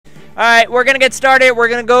Alright, we're gonna get started. We're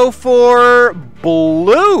gonna go for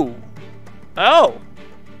blue. Oh.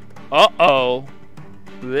 Uh-oh.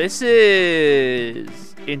 This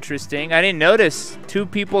is interesting. I didn't notice 2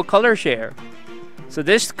 people color share. So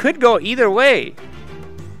this could go either way.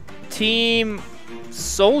 Team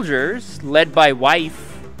Soldiers, led by Wife.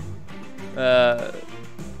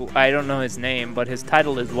 I don't know his name, but his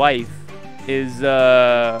title is Wife. Is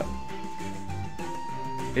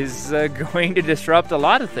going to disrupt a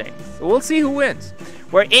lot of things. So we'll see who wins.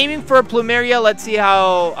 We're aiming for Plumeria. Let's see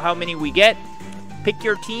how many we get. Pick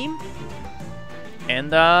your team. And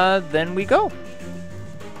then we go.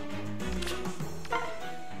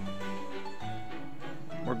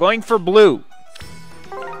 We're going for blue.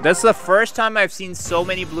 That's the first time I've seen so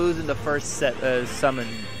many blues in the first summon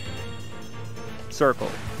circle.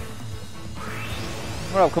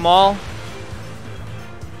 What up, Kamal?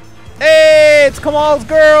 Hey, it's Kamal's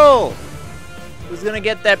girl! Who's gonna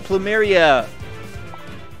get that Plumeria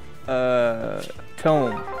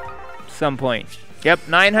tome some point. Yep,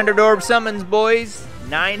 900 orb summons, boys.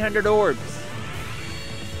 900 orbs.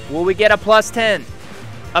 Will we get a +10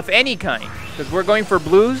 of any kind? Because we're going for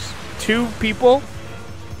blues. 2 people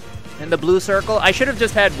in the blue circle. I should have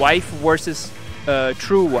just had Wife versus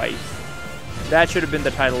True Wife. That should have been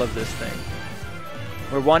the title of this thing.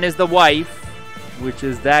 Where one is the wife, which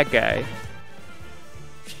is that guy.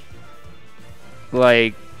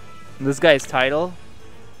 Like, this guy's title.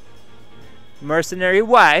 Mercenary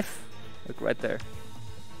Wife. Look right there.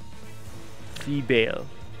 Female.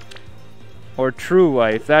 Or True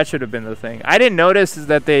Wife. That should have been the thing. I didn't notice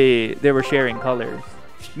that they were sharing colors.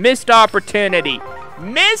 Missed opportunity.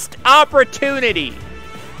 Missed opportunity.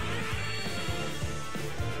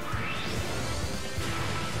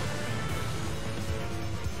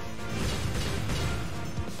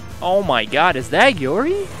 Oh my god, is that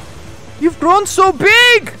Yuri? You've grown so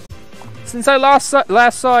big since I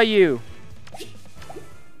last saw you.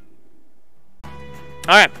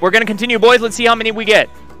 Alright, we're gonna continue, boys. Let's see how many we get.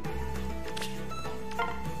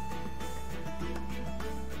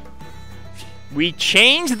 We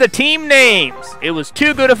changed the team names. It was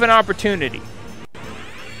too good of an opportunity.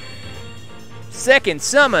 Second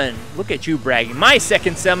summon. Look at you bragging. My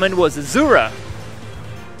second summon was Azura.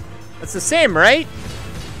 That's the same, right?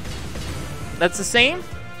 That's the same?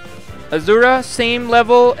 Azura, same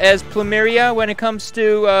level as Plumeria when it comes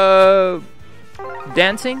to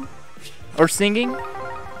dancing or singing.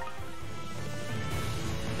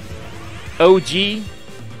 OG.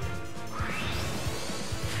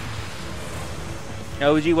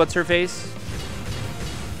 OG, what's her face?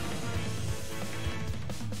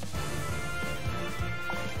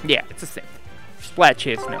 Yeah, it's the same. Splat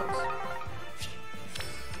Chase knows.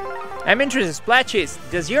 I'm interested, Splat Chase,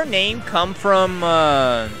 does your name come from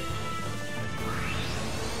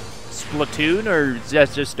Splatoon, or is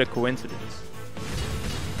that just a coincidence?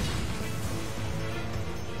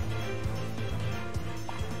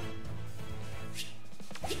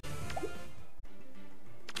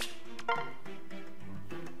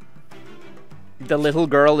 The little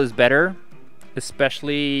girl is better,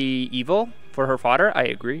 especially evil for her father. I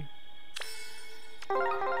agree.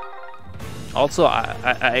 Also,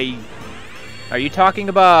 are you talking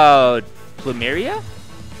about Plumeria?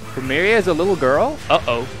 Plumeria is a little girl?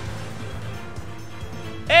 Uh-oh.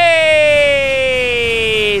 Hey!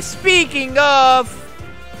 Speaking of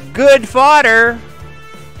good fodder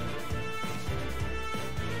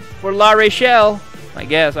for La Rachelle, I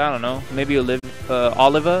guess, I don't know. Maybe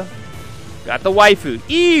Oliva. Got the waifu.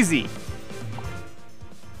 Easy!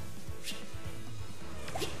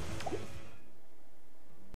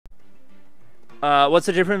 What's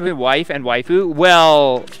the difference between wife and waifu?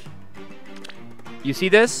 Well, you see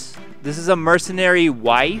this? This is a mercenary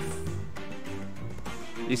wife.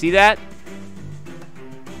 You see that?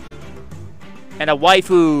 And a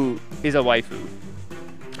waifu is a waifu.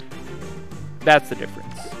 That's the difference.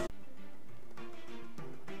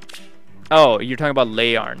 Oh, you're talking about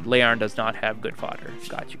Learn. Learn does not have good fodder.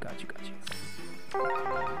 Got you.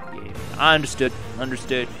 Yeah, I understood.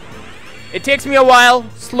 It takes me a while.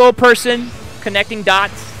 Slow person. Connecting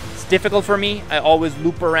dots. It's difficult for me. I always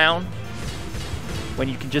loop around when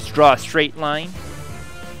you can just draw a straight line.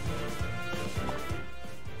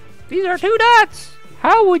 These are 2 dots.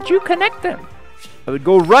 How would you connect them? I would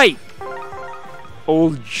go right.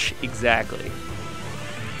 Exactly.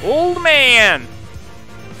 Old man.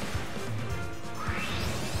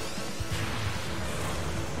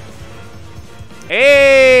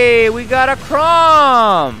 Hey, we got a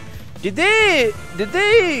Crom. Did they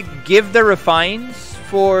give the refines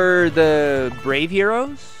for the Brave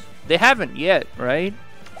Heroes? They haven't yet, right?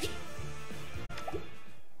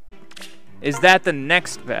 Is that the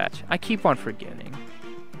next batch? I keep on forgetting.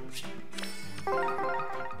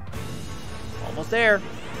 Almost there.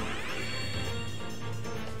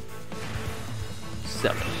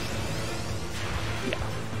 7. Yeah.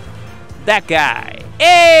 That guy.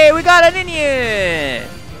 Hey, we got an Indian!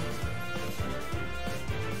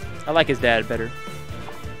 I like his dad better.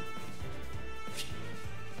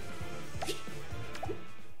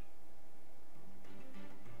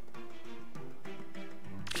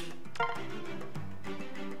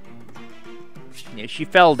 Yeah, she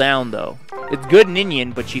fell down though. It's good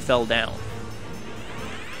Ninian, but she fell down.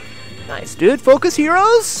 Nice, dude. Focus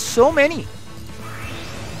heroes? So many.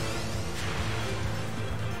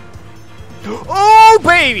 Oh,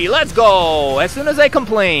 baby, let's go. As soon as I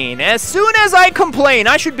complain. As soon as I complain.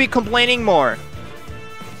 I should be complaining more.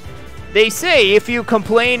 They say if you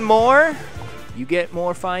complain more, you get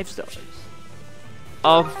more 5 stars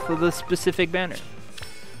of the specific banner.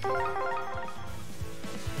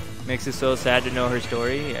 Makes it so sad to know her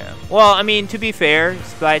story. Yeah. Well, I mean, to be fair,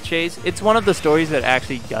 Splat Chase, it's one of the stories that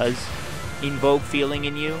actually does invoke feeling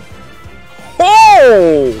in you.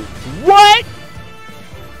 Oh! What?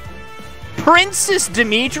 Princess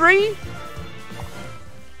Dimitri?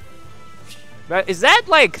 Is that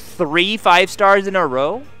like 3 5 stars in a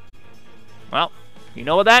row? Well, you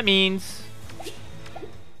know what that means.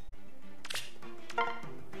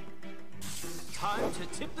 Time to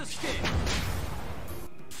tip the scale.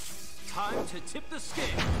 Time to tip the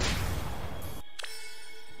scale.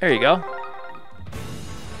 There you go.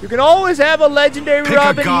 You can always have a legendary Pick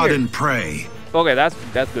Robin a god here. and pray. Okay, that's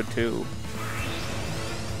good too.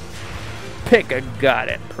 Pick a god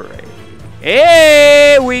and pray.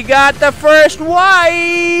 Hey, we got the first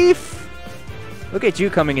wife. Look at you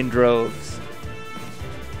coming in droves.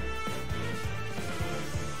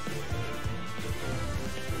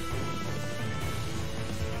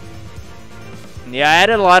 Yeah, I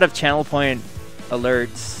added a lot of channel point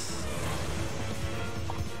alerts.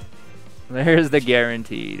 There's the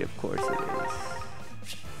guaranteed, of course it is.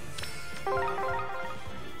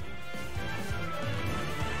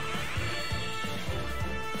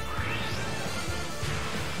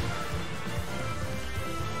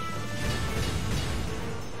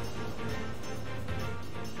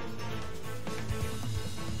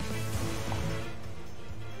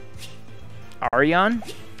 Arion?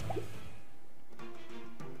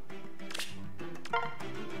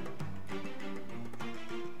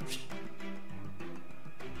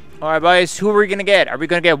 Alright, boys, who are we gonna get? Are we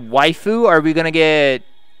gonna get waifu or are we gonna get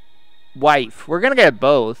wife? We're gonna get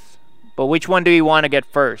both. But which one do we want to get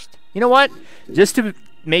first? You know what? Just to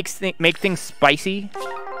make things spicy,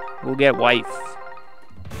 we'll get wife.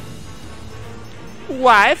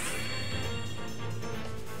 Wife?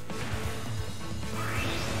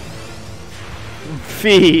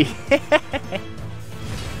 Fee.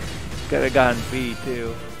 Could have gone Fee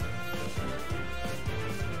too.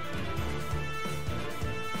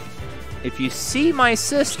 If you see my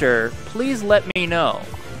sister, please let me know.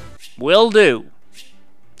 Will do.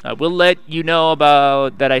 I will let you know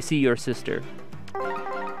about that I see your sister.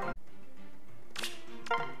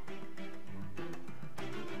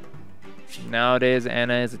 Nowadays,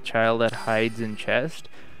 Anna is a child that hides in chest.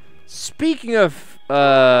 Speaking of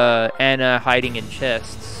Anna hiding in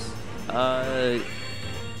chests,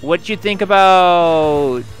 what you think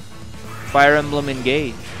about Fire Emblem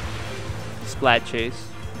Engage? Splat Chase.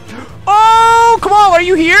 Oh, come on, are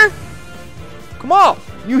you here? Come on,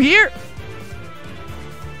 you here?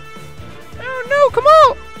 Oh no, come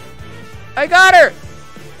on! I got her!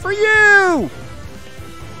 For you!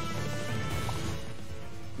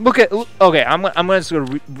 Look at, okay, I'm gonna just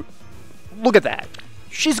look at that.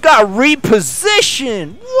 She's got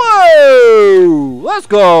reposition! Whoa! Let's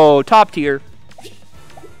go, top tier.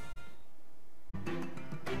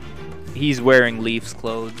 He's wearing Leaf's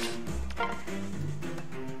clothes.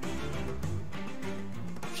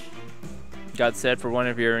 Got set for one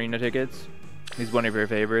of your arena tickets. He's one of your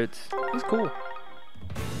favorites. He's cool.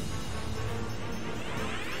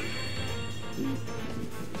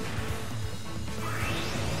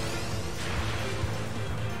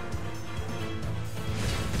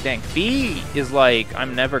 Dang, Fee is like,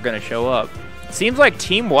 I'm never gonna show up. Seems like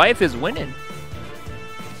Team Wife is winning.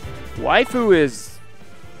 Waifu is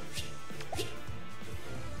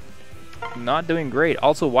not doing great.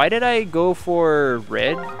 Also, why did I go for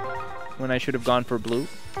red when I should have gone for blue?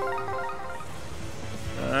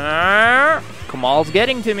 Kamal's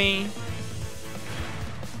getting to me.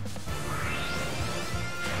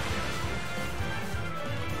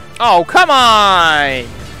 Oh, come on!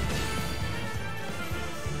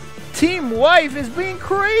 Team Wife is being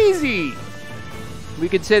crazy! We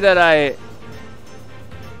could say that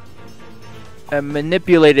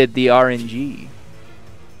manipulated the RNG.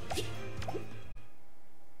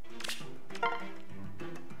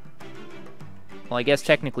 Well, I guess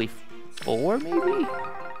technically 4 maybe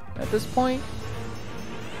at this point.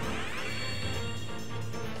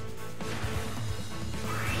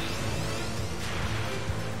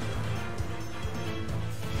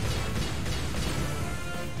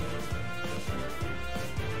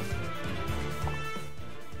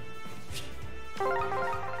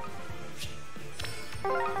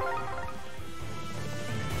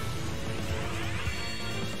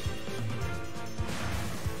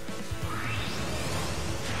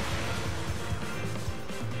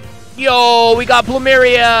 Yo, we got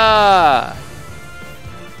Plumeria!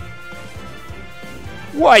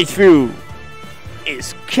 Waifu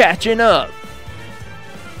is catching up.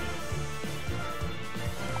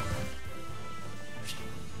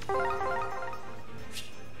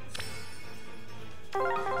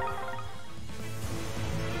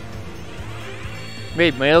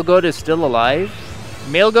 Wait, Male Goat is still alive?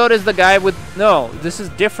 Male Goat is the guy with... No, this is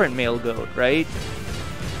different Male Goat, right?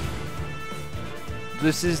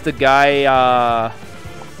 This is the guy, that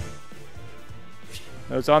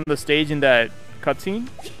was on the stage in that cutscene.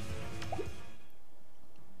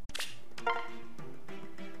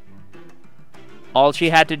 All she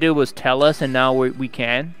had to do was tell us, and now we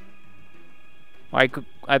can. I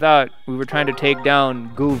thought we were trying to take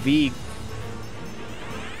down Goovy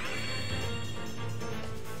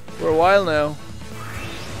for a while now.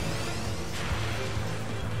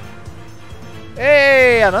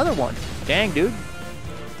 Hey, another one. Dang, dude.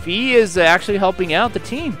 Fee is actually helping out the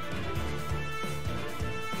team.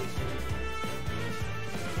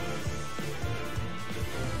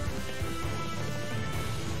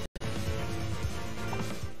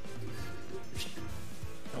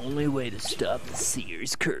 Only way to stop the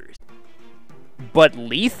Seer's curse. But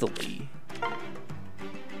lethally.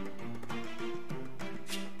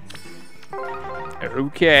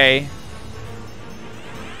 Okay.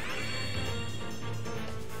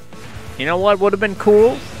 You know what would have been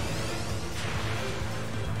cool?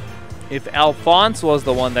 If Alphonse was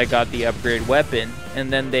the one that got the upgrade weapon,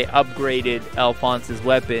 and then they upgraded Alphonse's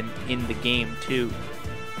weapon in the game too.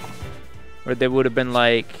 Or they would have been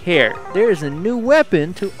like, here, there's a new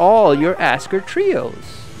weapon to all your Asker trios.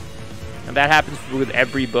 And that happens with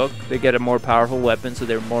every book. They get a more powerful weapon, so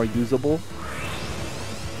they're more usable.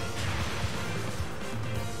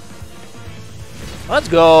 Let's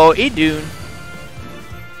go, Idun.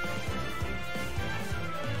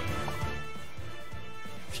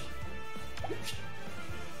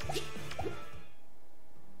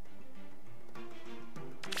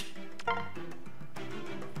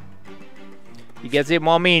 He gets it.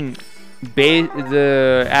 Well, I mean,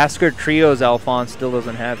 the Asker Trios Alphonse still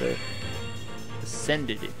doesn't have it.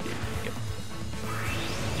 Ascended it did. Yep.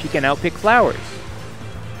 She can outpick flowers.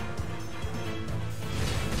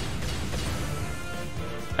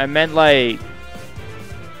 I meant like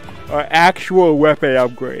our actual weapon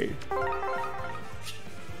upgrade.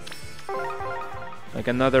 Like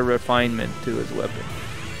another refinement to his weapon.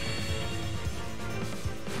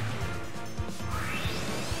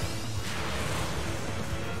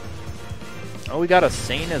 Oh, we got a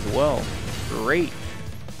Saint as well. Great.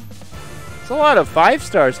 It's a lot of 5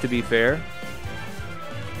 stars, to be fair.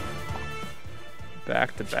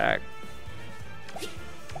 Back to back.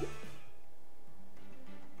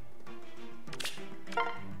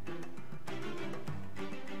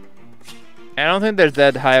 I don't think there's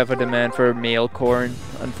that high of a demand for male corn,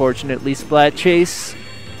 unfortunately, Splat Chase.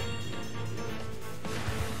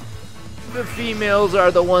 The females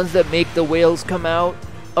are the ones that make the whales come out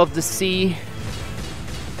of the sea.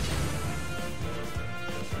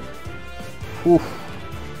 Whew.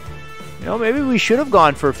 You know, maybe we should have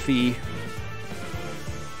gone for Fee.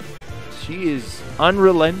 She is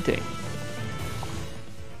unrelenting.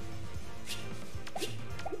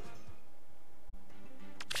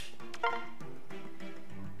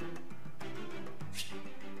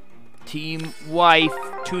 Team Wife,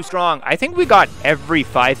 too strong. I think we got every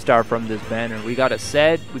 5-star from this banner. We got a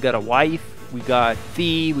Sed, we got a Wife, we got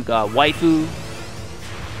Fee, we got Waifu.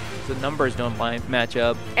 The numbers don't match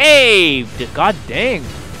up. Hey! God dang.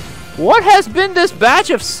 What has been this batch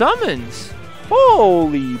of summons?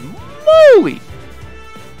 Holy moly!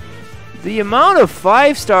 The amount of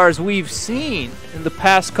 5-stars we've seen in the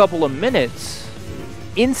past couple of minutes.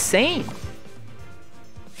 Insane.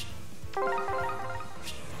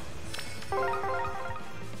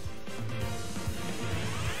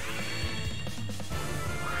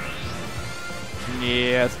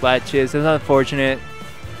 Yeah, Splat Chiz. It's unfortunate.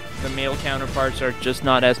 The male counterparts are just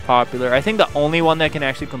not as popular. I think the only one that can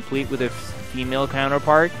actually complete with a female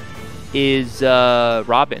counterpart is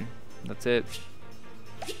Robin. That's it.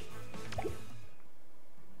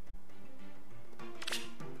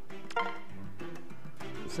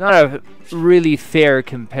 It's not a really fair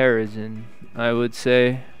comparison, I would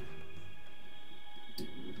say.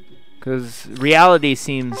 Because reality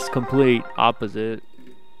seems complete opposite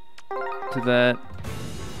to that.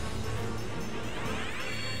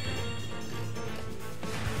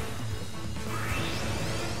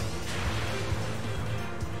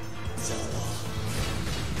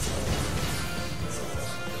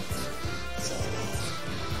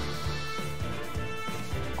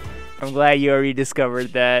 I'm glad Yuri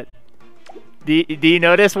discovered that. Do you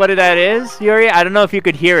notice what that is, Yuri? I don't know if you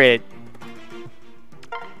could hear it.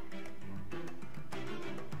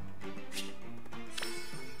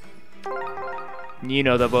 You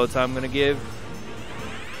know the votes I'm gonna give.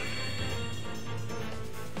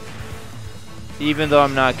 Even though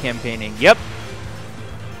I'm not campaigning. Yep.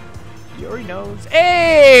 Yuri knows.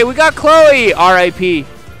 Hey, we got Chloe! R.I.P.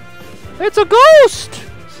 It's a ghost!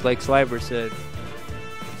 It's like Sliver said.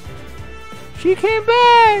 She came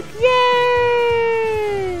back! Yay!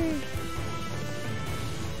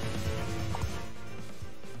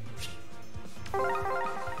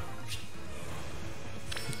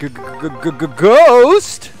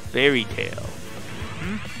 Ghost? Fairy tale.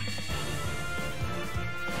 Hmm?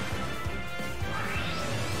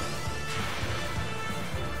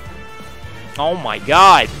 Oh my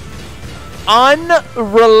god.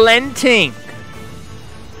 Unrelenting.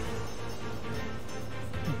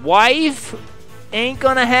 Wife ain't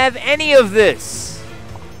gonna have any of this.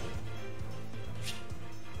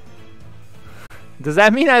 Does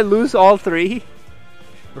that mean I lose all three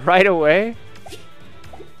right away?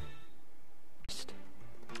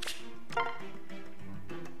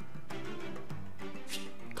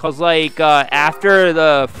 Cause like after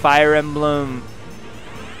the Fire Emblem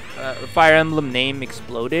name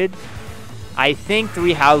exploded, I think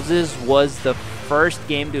Three Houses was the first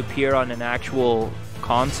game to appear on an actual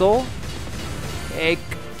console. Heck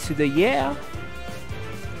to the yeah.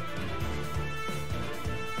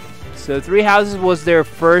 So Three Houses was their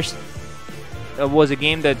first, was a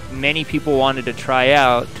game that many people wanted to try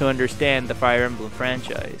out to understand the Fire Emblem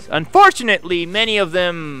franchise. Unfortunately, many of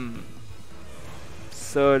them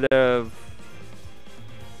sort of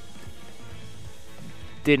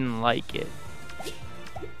didn't like it.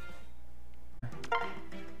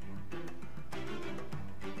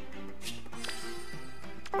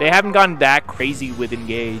 They haven't gone that crazy with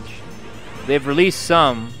Engage. They've released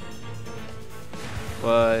some,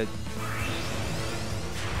 but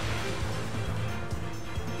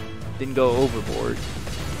didn't go overboard.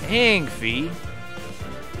 Dang, Fee.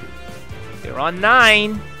 They're on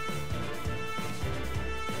 9.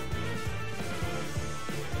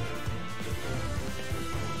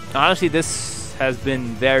 Honestly, this has been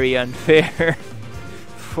very unfair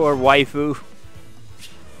for Waifu.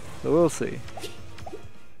 So we'll see.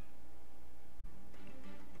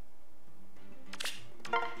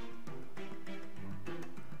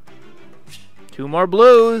 Two more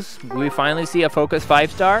blues. We finally see a Focus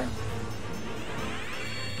 5-star.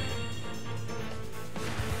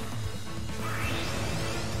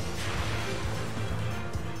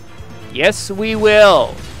 Yes, we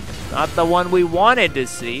will. Not the one we wanted to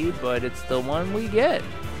see, but it's the one we get.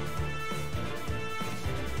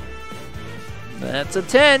 That's a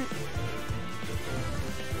 10.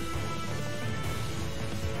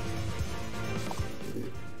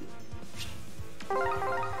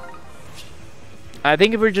 I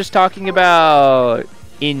think if we're just talking about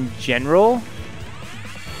in general,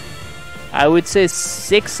 I would say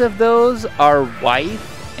 6 of those are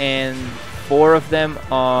wife and 4 of them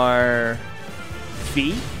are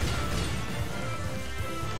Fee.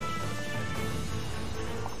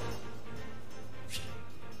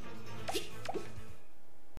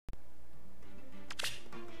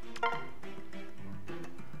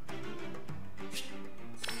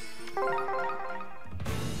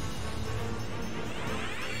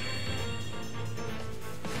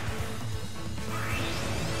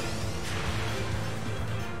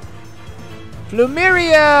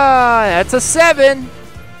 Plumeria! That's a 7.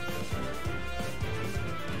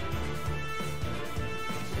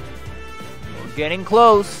 We're getting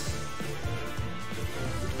close.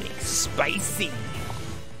 Getting spicy.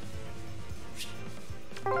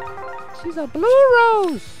 She's a blue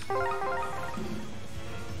rose.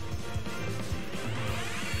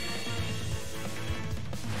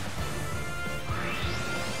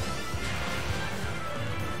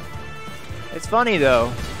 It's funny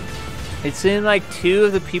though. It seems like 2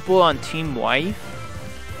 of the people on Team Wife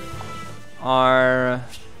are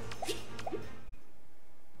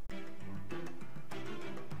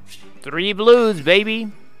 3 blues,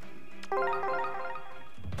 baby.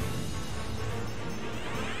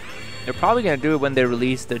 They're probably gonna do it when they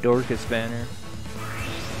release the Dorcas banner.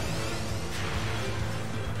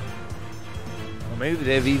 Or maybe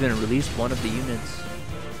they've even released one of the units.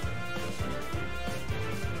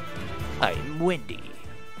 I'm Wendy.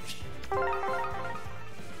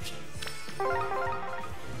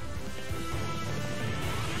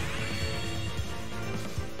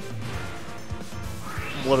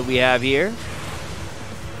 What do we have here?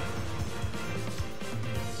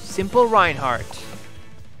 Simple Reinhardt.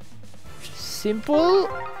 Simple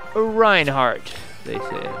Reinhardt, they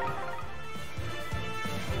said.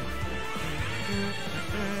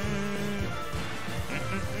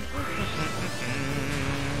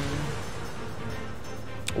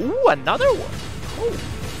 Ooh, another one.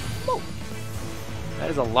 Oh, that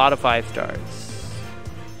is a lot of 5 stars.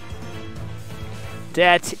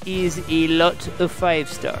 That is a lot of 5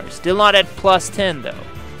 stars. Still not at +10 though.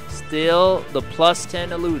 Still, the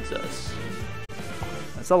 +10 eludes us.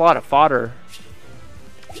 That's a lot of fodder.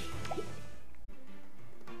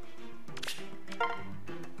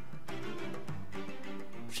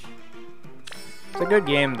 It's a good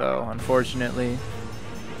game though, unfortunately.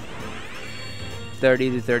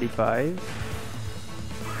 30 to 35.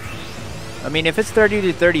 I mean, if it's 30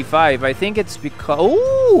 to 35, I think it's because...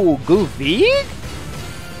 Ooh, Goofy?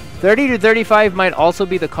 30 to 35 might also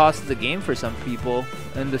be the cost of the game for some people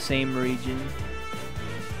in the same region.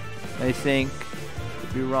 I think.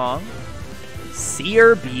 Could be wrong.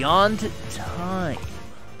 Seer Beyond Time.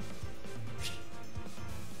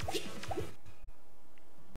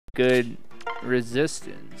 Good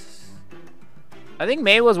resistance. I think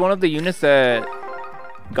May was one of the units that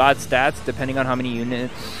got stats depending on how many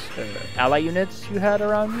units, ally units you had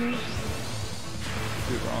around you. Could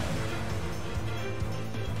be wrong.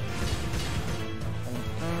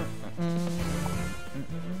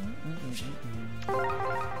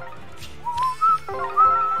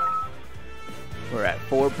 We're at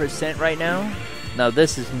 4% right now. Now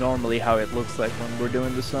this is normally how it looks like when we're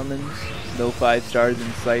doing the summons. No 5 stars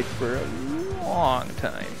in sight for a long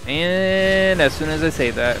time. And as soon as I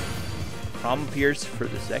say that, Prom Pierce for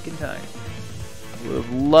the 2nd time. Would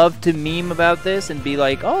have loved to meme about this and be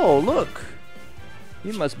like, oh look,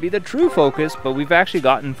 you must be the true Focus, but we've actually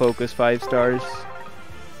gotten Focus 5 stars.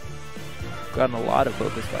 Gotten a lot of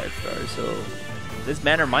Focus 5 stars, so this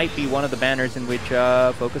banner might be one of the banners in which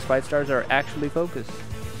Focus 5 stars are actually focused.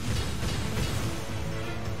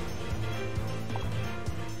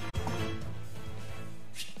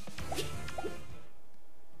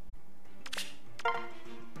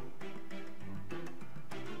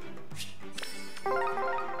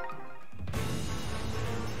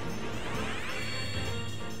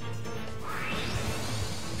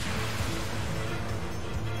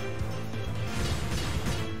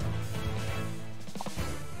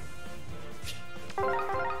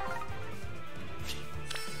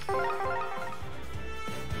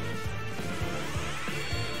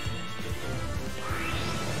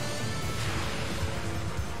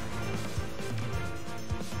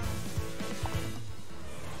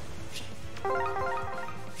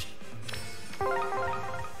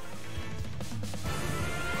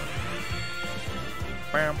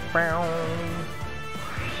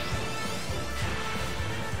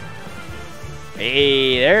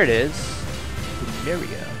 Hey, there it is.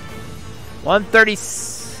 Plumeria.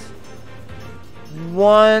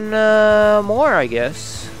 131 more, I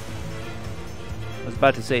guess. I was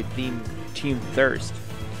about to say Team Thirst.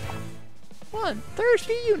 One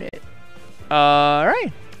thirsty unit.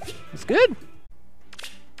 Alright. That's good.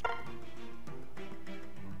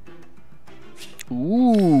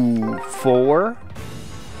 Ooh, 4.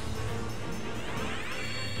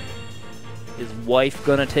 Is wife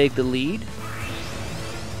gonna take the lead?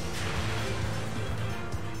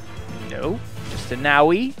 No, just a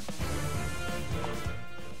Nowie.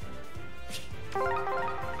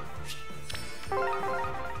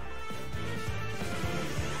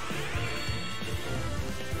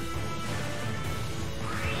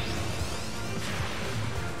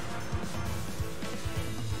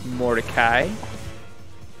 Mordecai.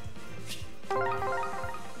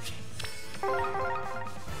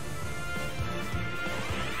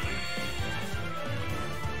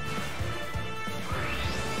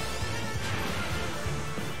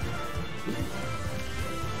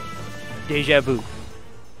 Deja vu.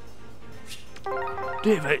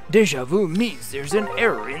 Deja vu means there's an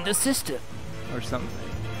error in the system. Or something.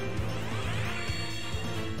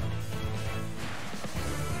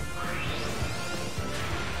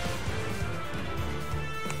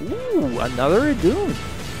 Ooh, another Adoon.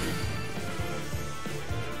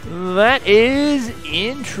 That is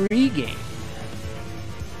intriguing.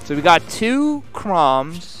 So we got 2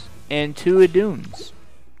 Chroms and 2 Adoons.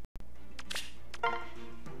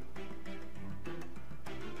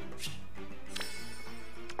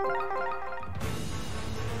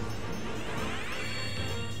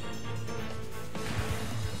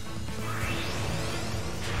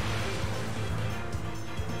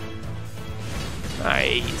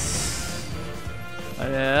 Nice.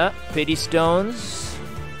 Pity Stones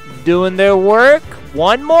doing their work.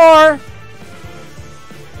 One more.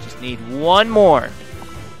 Just need one more.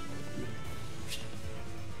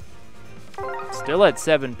 Still at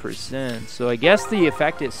 7%, so I guess the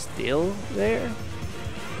effect is still there.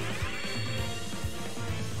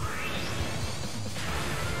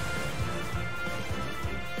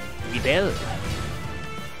 Rebel.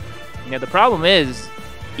 Now the problem is,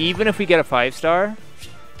 even if we get a 5-star,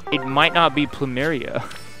 it might not be Plumeria.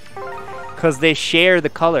 Because they share the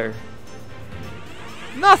color.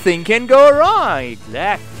 Nothing can go wrong!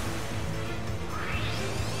 Exactly.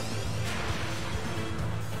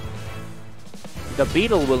 The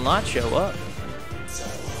beetle will not show up.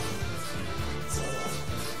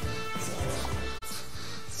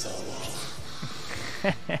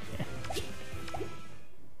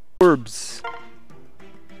 Orbs.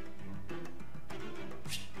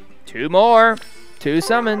 2 more. 2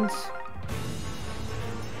 summons.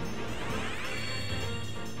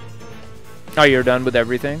 Oh, you're done with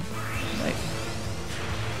everything? Nice.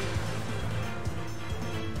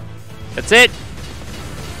 That's it.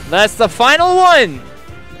 That's the final one.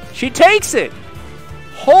 She takes it.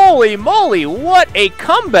 Holy moly, what a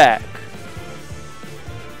comeback.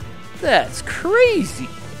 That's crazy.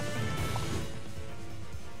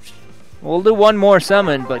 We'll do one more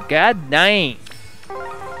summon, but god dang.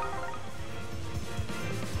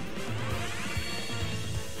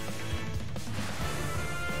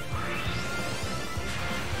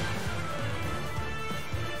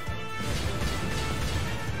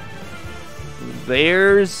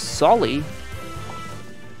 There's Sully.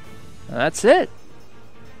 That's it.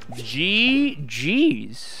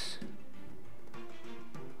 GG's.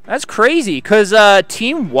 That's crazy, because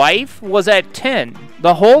Team Wife was at 10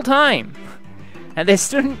 the whole time. And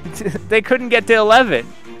they couldn't get to 11.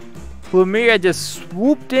 Plumeria just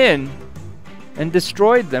swooped in and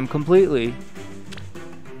destroyed them completely.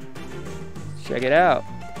 Check it out.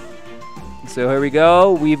 So here we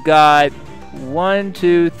go. We've got 1,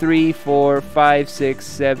 2, 3, 4, 5, 6,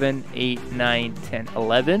 7, 8, 9, 10,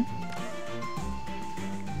 11.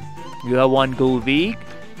 You got 1 Golvig.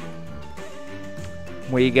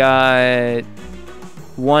 We got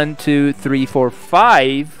 1, 2, 3, 4,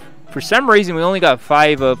 5. For some reason, we only got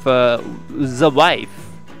 5 of the wife.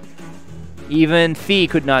 Even Fee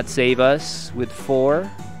could not save us with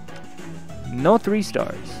 4. No 3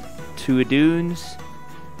 stars. 2 Adoons.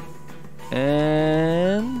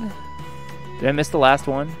 And did I miss the last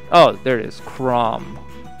one? Oh, there it is. Chrom.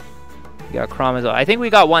 We got Chrom as well. I think we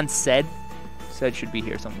got 1 Sed. Sed should be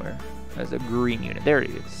here somewhere. As a green unit. There it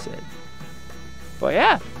is, Sed. But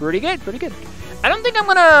yeah, pretty good, pretty good. I don't think I'm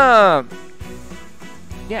gonna...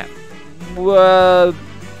 Yeah.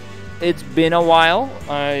 It's been a while.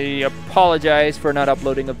 I apologize for not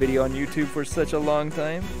uploading a video on YouTube for such a long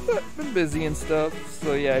time. But been busy and stuff.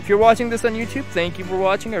 So yeah, if you're watching this on YouTube, thank you for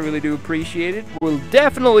watching. I really do appreciate it. We'll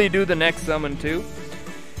definitely do the next summon too.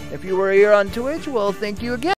 If you were here on Twitch, well, thank you again.